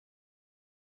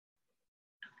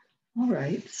All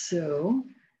right, so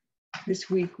this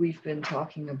week we've been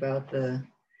talking about the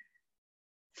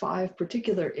 5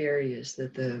 particular areas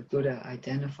that the Buddha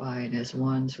identified as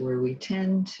ones where we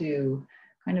tend to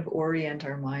kind of orient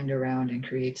our mind around and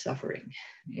create suffering.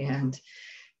 And,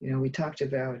 we talked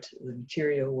about the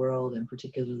material world and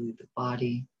particularly the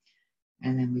body.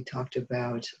 And then we talked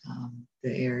about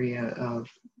the area of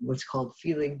what's called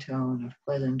feeling tone, of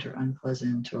pleasant or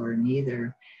unpleasant or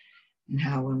neither, and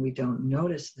how when we don't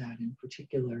notice that in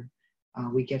particular,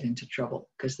 we get into trouble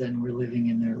because then we're living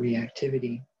in the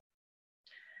reactivity.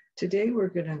 Today we're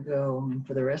going to go, and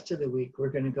for the rest of the week, we're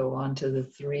going to go on to the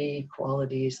 3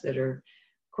 qualities that are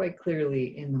quite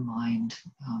clearly in the mind,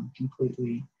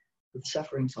 completely. The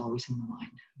suffering's always in the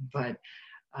mind. But,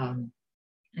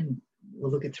 and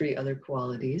we'll look at 3 other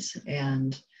qualities.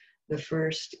 And the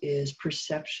first is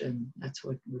perception. That's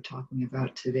what we're talking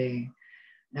about today.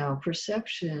 Now,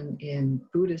 perception in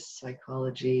Buddhist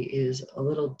psychology is a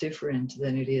little different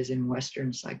than it is in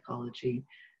Western psychology.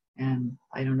 And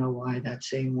I don't know why that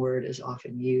same word is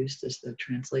often used as the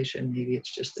translation. Maybe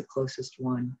it's just the closest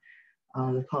one.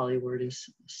 The Pali word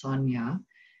is sanya.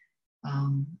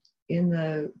 In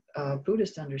the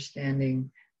Buddhist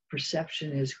understanding,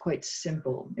 perception is quite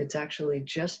simple. It's actually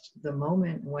just the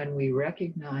moment when we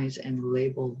recognize and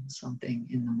label something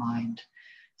in the mind.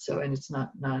 So, and it's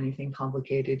not anything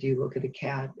complicated. You look at a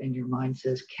cat and your mind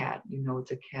says cat, you know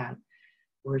it's a cat,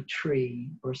 or a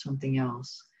tree, or something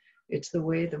else. It's the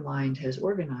way the mind has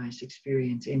organized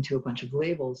experience into a bunch of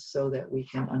labels so that we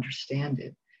can understand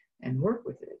it and work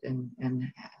with it and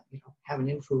have an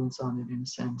influence on it in a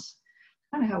sense.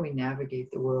 Kind of how we navigate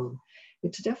the world.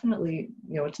 It's definitely,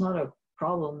 it's not a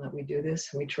problem that we do this.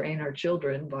 We train our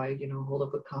children by, hold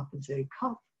up a cup and say,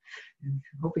 cup, and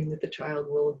hoping that the child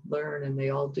will learn, and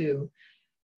they all do.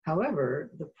 However,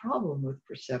 the problem with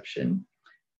perception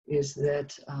is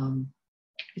that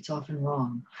it's often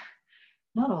wrong.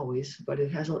 Not always, but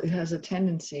it has a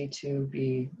tendency to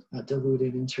be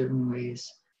diluted in certain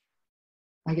ways.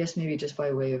 I guess maybe just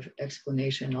by way of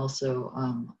explanation also,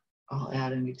 I'll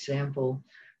add an example.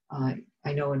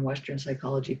 I know in Western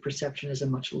psychology, perception is a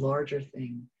much larger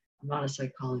thing. I'm not a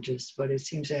psychologist, but it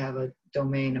seems to have a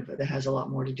domain that has a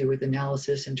lot more to do with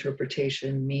analysis,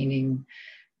 interpretation, meaning,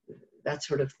 that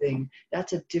sort of thing.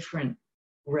 That's a different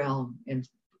realm in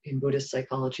Buddhist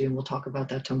psychology, and we'll talk about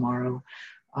that tomorrow.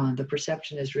 The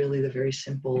perception is really the very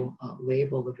simple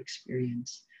label of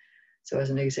experience. So as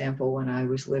an example, when I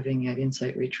was living at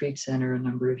Insight Retreat Center a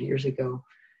number of years ago,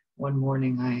 one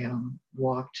morning I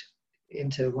walked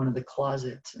into one of the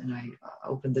closets and I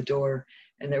opened the door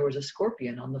and there was a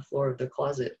scorpion on the floor of the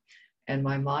closet. And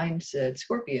my mind said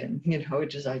scorpion, it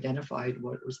just identified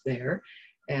what was there.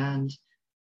 And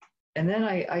then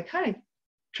I kind of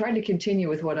tried to continue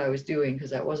with what I was doing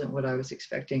because that wasn't what I was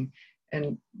expecting.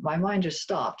 And my mind just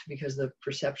stopped because the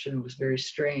perception was very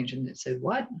strange. And it said,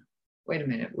 what? Wait a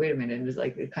minute. And it was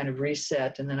like it kind of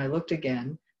reset. And then I looked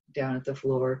again down at the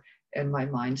floor and my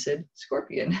mind said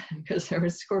scorpion because there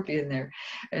was scorpion there.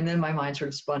 And then my mind sort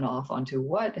of spun off onto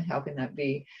what? How can that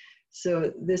be?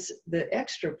 So the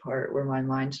extra part where my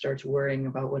mind starts worrying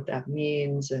about what that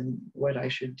means and what I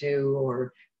should do,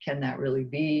 or can that really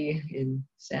be in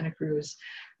Santa Cruz?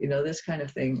 This kind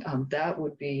of thing. That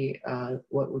would be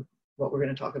what we're going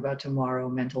to talk about tomorrow,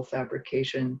 mental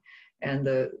fabrication. And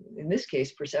in this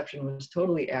case, perception was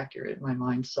totally accurate. My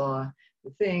mind saw the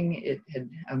thing, it had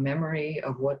a memory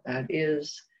of what that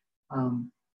is,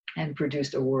 and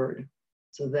produced a word.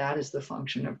 So that is the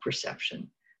function of perception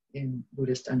in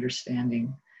Buddhist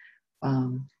understanding.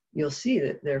 You'll see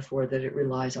that, therefore, that it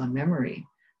relies on memory.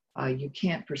 You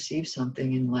can't perceive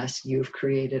something unless you've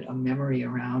created a memory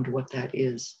around what that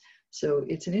is. So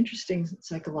it's an interesting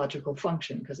psychological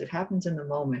function because it happens in the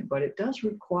moment, but it does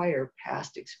require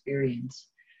past experience.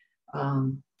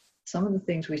 Some of the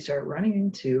things we start running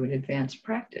into in advanced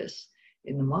practice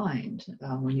in the mind,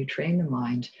 when you train the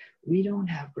mind, we don't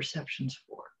have perceptions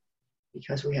for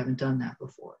because we haven't done that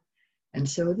before. And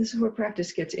so this is where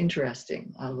practice gets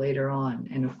interesting later on.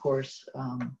 And of course,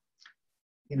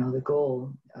 the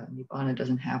goal, Nibbana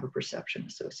doesn't have a perception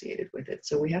associated with it.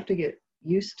 So we have to get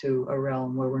used to a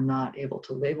realm where we're not able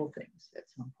to label things at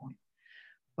some point.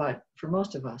 But for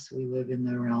most of us, we live in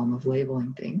the realm of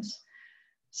labeling things.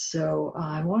 So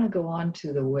I want to go on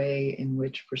to the way in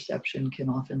which perception can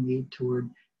often lead toward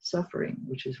suffering,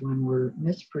 which is when we're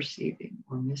misperceiving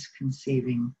or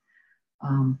misconceiving.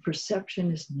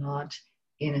 Perception is not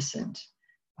innocent.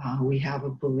 We have a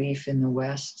belief in the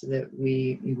West that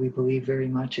we believe very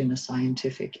much in a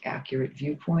scientific, accurate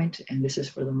viewpoint, and this is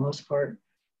for the most part,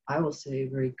 I will say, a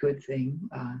very good thing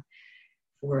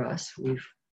for us. We've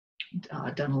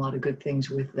done a lot of good things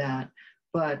with that.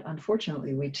 But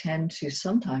unfortunately, we tend to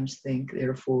sometimes think,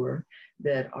 therefore,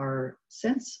 that our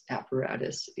sense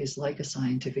apparatus is like a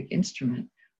scientific instrument.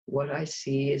 What I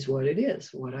see is what it is.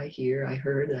 What I hear, I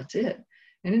heard, that's it.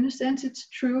 And in a sense, it's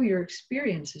true. Your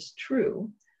experience is true,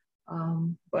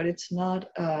 but it's not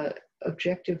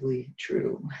objectively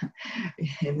true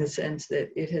in the sense that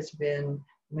it has been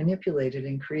manipulated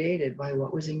and created by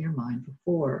what was in your mind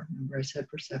before. Remember, I said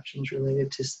perceptions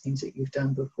related to things that you've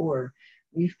done before.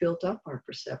 We've built up our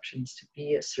perceptions to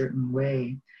be a certain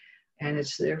way. And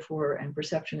it's therefore, and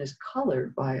perception is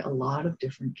colored by a lot of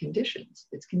different conditions.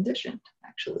 It's conditioned,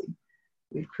 actually.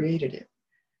 We've created it.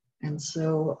 And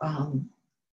so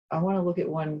I want to look at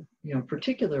one,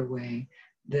 particular way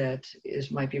that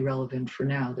might be relevant for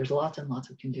now. There's lots and lots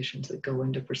of conditions that go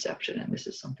into perception, and this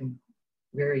is something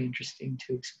very interesting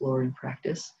to explore and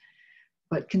practice.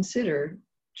 But consider,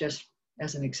 just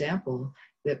as an example,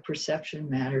 that perception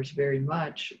matters very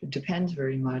much, depends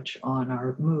very much on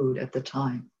our mood at the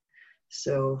time.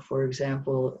 So, for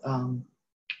example,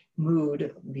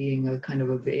 mood being a kind of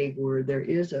a vague word, there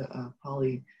is a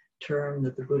Pali term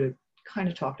that the Buddha kind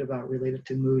of talked about related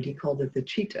to mood. He called it the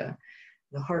citta,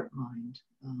 the heart mind,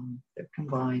 that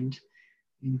combined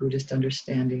in Buddhist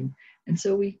understanding. And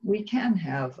so we can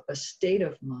have a state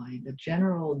of mind, a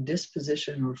general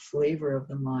disposition or flavor of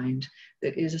the mind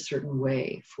that is a certain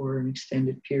way for an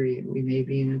extended period. We may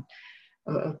be in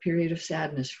a period of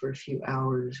sadness for a few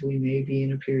hours. We may be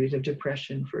in a period of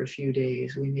depression for a few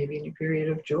days. We may be in a period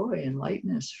of joy and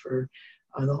lightness for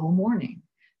the whole morning.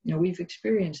 We've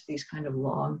experienced these kind of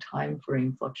long time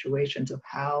frame fluctuations of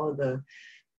how the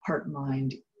heart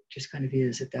mind just kind of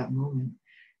is at that moment.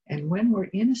 And when we're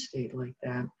in a state like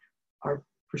that, our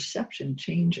perception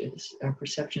changes. Our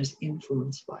perception is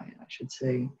influenced by it, I should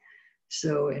say.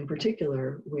 So in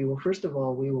particular, first of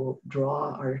all,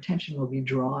 our attention will be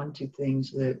drawn to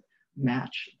things that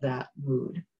match that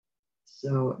mood.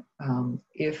 So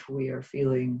if we are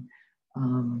feeling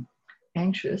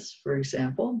anxious, for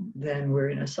example, then we're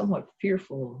in a somewhat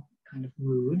fearful kind of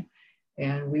mood,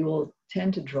 and we will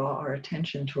tend to draw our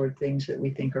attention toward things that we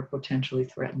think are potentially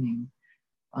threatening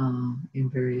in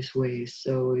various ways.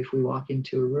 So if we walk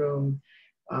into a room,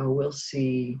 we'll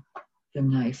see the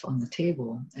knife on the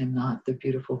table and not the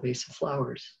beautiful vase of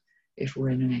flowers. If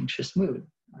we're in an anxious mood,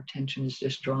 our attention is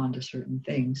just drawn to certain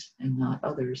things and not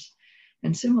others.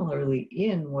 And similarly,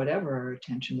 in whatever our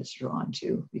attention is drawn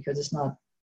to, because it's not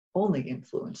only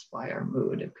influenced by our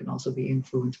mood, it can also be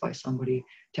influenced by somebody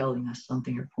telling us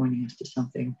something or pointing us to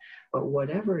something. But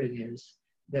whatever it is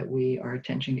that our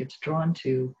attention gets drawn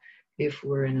to, if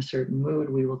we're in a certain mood,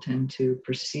 we will tend to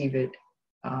perceive it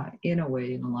in a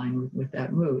way in alignment with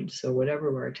that mood. So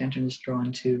whatever our attention is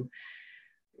drawn to,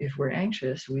 if we're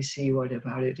anxious, we see what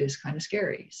about it is kind of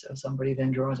scary. So somebody then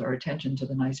draws our attention to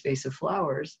the nice vase of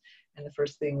flowers, and the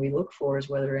first thing we look for is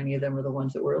whether any of them are the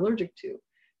ones that we're allergic to.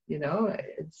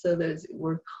 So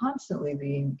we're constantly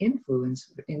being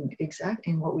influenced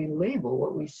in what we label,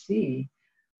 what we see,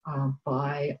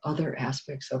 by other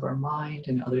aspects of our mind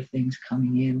and other things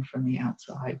coming in from the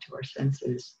outside to our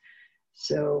senses.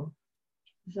 So,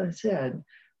 as I said,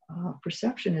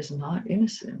 perception is not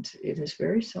innocent. It is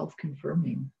very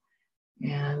self-confirming.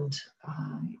 And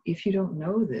if you don't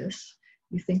know this,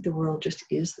 you think the world just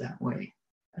is that way.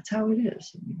 That's how it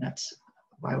is.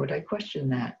 Why would I question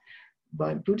that?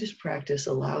 But Buddhist practice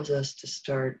allows us to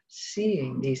start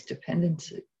seeing these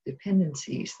dependencies,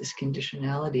 this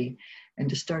conditionality, and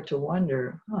to start to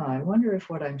wonder, I wonder if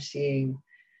what I'm seeing,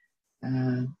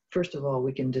 first of all,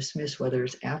 we can dismiss whether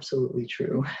it's absolutely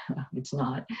true. It's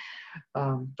not.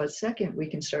 But second, we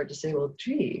can start to say, well,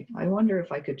 gee, I wonder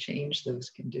if I could change those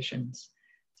conditions.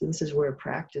 So this is where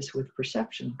practice with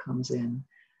perception comes in.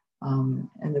 And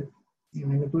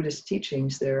in the Buddhist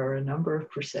teachings, there are a number of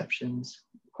perceptions,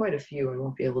 quite a few, I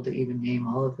won't be able to even name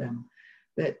all of them,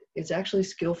 that it's actually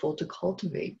skillful to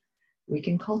cultivate. We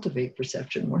can cultivate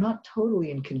perception. We're not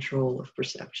totally in control of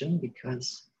perception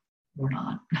because we're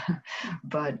not,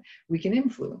 but we can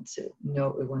influence it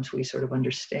once we sort of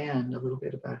understand a little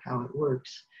bit about how it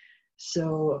works.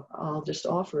 So I'll just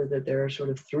offer that there are sort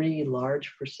of three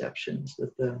large perceptions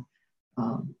that the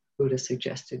Buddha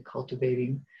suggested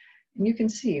cultivating. And you can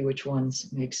see which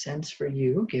ones make sense for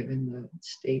you given the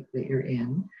state that you're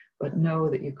in, but know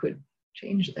that you could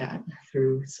change that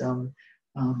through some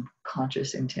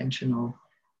conscious, intentional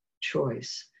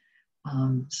choice.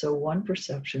 So one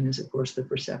perception is, of course, the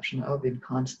perception of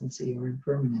inconstancy or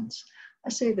impermanence. I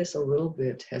say this a little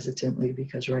bit hesitantly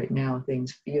because right now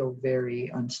things feel very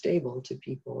unstable to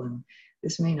people, and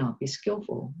this may not be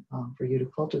skillful for you to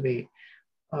cultivate.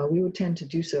 we would tend to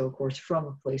do so, of course, from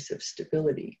a place of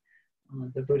stability.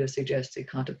 The Buddha suggested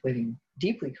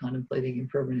deeply contemplating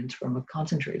impermanence from a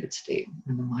concentrated state,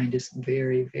 and the mind is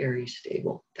very, very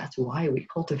stable. That's why we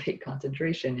cultivate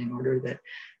concentration, in order that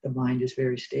the mind is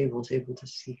very stable, is able to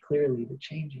see clearly the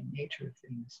changing nature of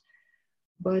things.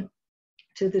 But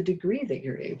to the degree that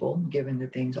you're able, given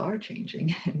that things are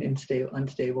changing and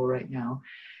unstable right now,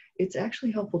 it's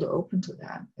actually helpful to open to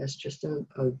that as just a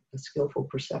skillful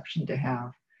perception to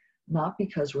have. Not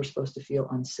because we're supposed to feel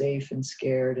unsafe and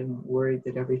scared and worried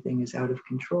that everything is out of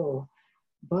control,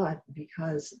 but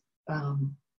because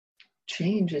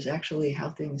change is actually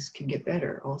how things can get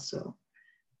better also.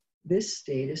 This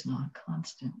state is not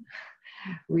constant.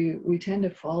 We tend to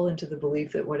fall into the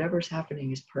belief that whatever's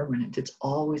happening is permanent. It's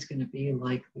always going to be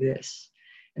like this.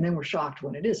 And then we're shocked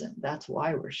when it isn't. That's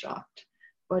why we're shocked.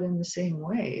 But in the same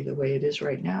way, the way it is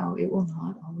right now, it will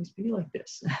not always be like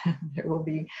this. There will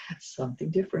be something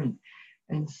different.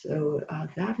 And so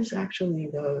that is actually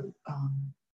the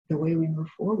way we move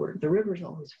forward. The river's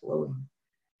always flowing.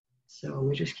 So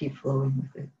we just keep flowing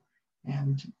with it.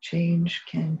 And change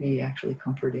can be actually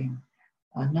comforting.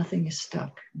 Nothing is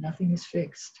stuck. Nothing is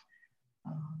fixed.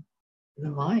 The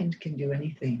mind can do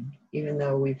anything, even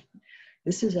though we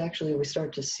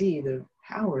start to see the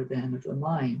power then of the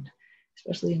mind,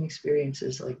 especially in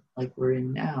experiences like we're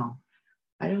in now.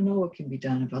 I don't know what can be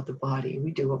done about the body.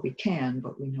 We do what we can,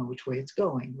 but we know which way it's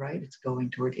going, right? It's going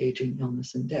toward aging,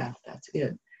 illness, and death. That's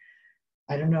it.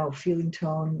 I don't know, feeling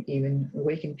tone, even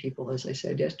awakened people, as I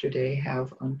said yesterday,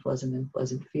 have unpleasant and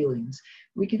pleasant feelings.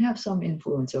 We can have some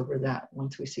influence over that.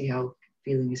 Once we see how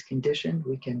feeling is conditioned,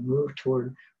 we can move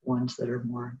toward ones that are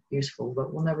more useful,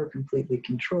 but we'll never completely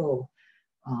control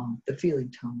the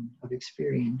feeling tone of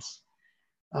experience.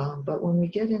 But when we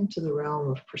get into the realm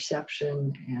of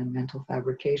perception and mental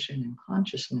fabrication and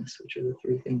consciousness, which are the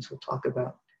three things we'll talk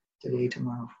about today,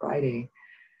 tomorrow, Friday,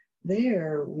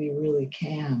 there we really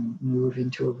can move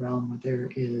into a realm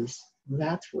where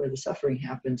that's where the suffering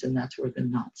happens, and that's where the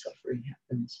not suffering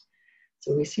happens.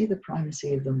 So we see the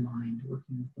primacy of the mind,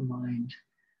 working with the mind.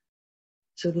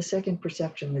 So the second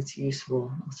perception that's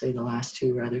useful, I'll say the last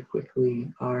two rather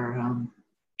quickly, are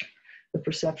the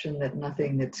perception that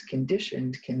nothing that's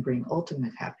conditioned can bring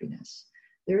ultimate happiness.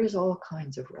 There is all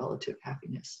kinds of relative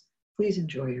happiness. Please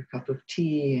enjoy your cup of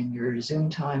tea and your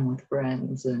Zoom time with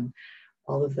friends and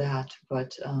all of that.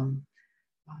 But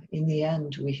in the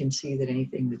end, we can see that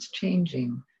anything that's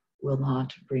changing will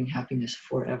not bring happiness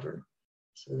forever.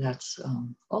 So that's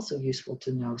also useful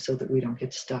to know, so that we don't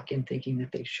get stuck in thinking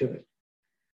that they should.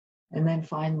 And then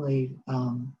finally,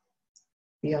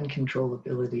 the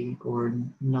uncontrollability or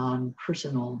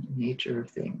non-personal nature of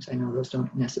things. I know those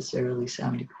don't necessarily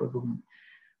sound equivalent,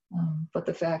 but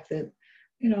the fact that,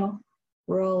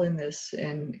 we're all in this,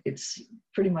 and it's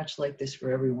pretty much like this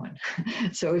for everyone.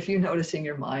 So if you notice in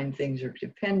your mind things are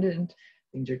dependent,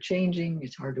 things are changing,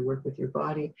 it's hard to work with your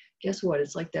body, guess what?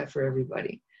 It's like that for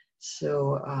everybody.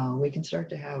 So we can start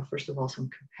to have, first of all, some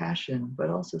compassion, but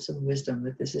also some wisdom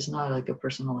that this is not like a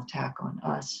personal attack on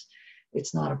us.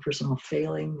 It's not a personal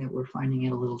failing that we're finding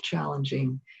it a little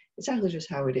challenging. It's actually just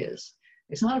how it is.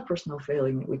 It's not a personal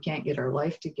failing that we can't get our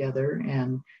life together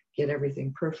and get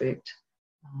everything perfect.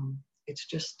 It's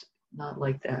just not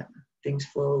like that. Things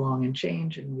flow along and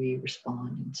change, and we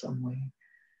respond in some way.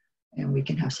 And we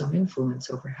can have some influence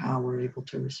over how we're able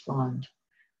to respond.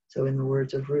 So in the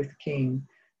words of Ruth King,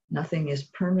 nothing is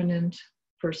permanent,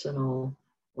 personal,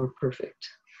 or perfect.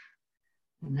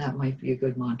 And that might be a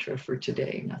good mantra for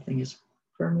today. Nothing is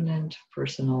permanent,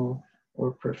 personal,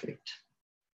 or perfect.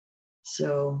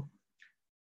 So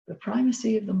the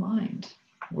primacy of the mind,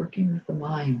 working with the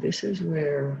mind, this is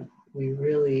where we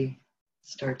really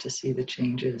start to see the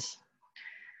changes.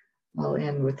 I'll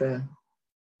end with a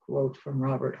quote from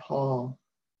Robert Hall.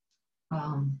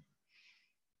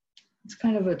 It's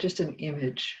kind of just an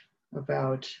image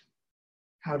about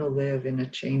how to live in a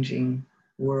changing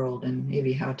world, and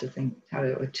maybe how to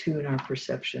attune our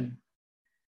perception.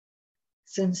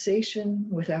 Sensation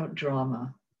without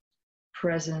drama,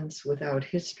 presence without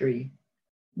history,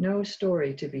 no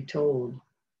story to be told.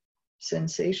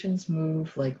 Sensations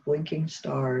move like blinking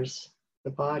stars, the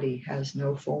body has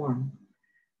no form,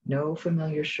 no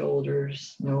familiar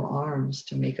shoulders, no arms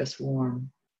to make us warm,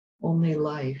 only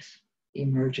life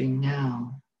emerging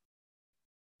now.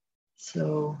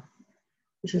 So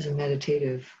this is a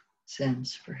meditative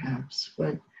sense, perhaps,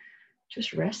 but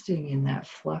just resting in that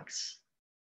flux.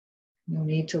 No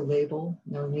need to label,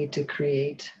 no need to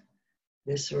create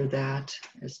this or that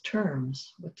as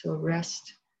terms, but to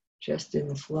rest just in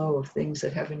the flow of things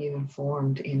that haven't even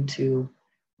formed into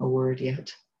a word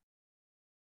yet.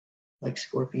 like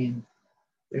scorpion.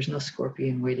 There's no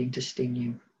scorpion waiting to sting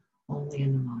you, only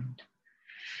in the mind.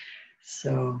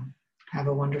 So have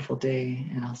a wonderful day,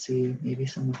 and I'll see maybe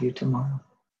some of you tomorrow.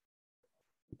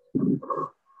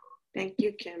 Thank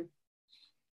you, Kim.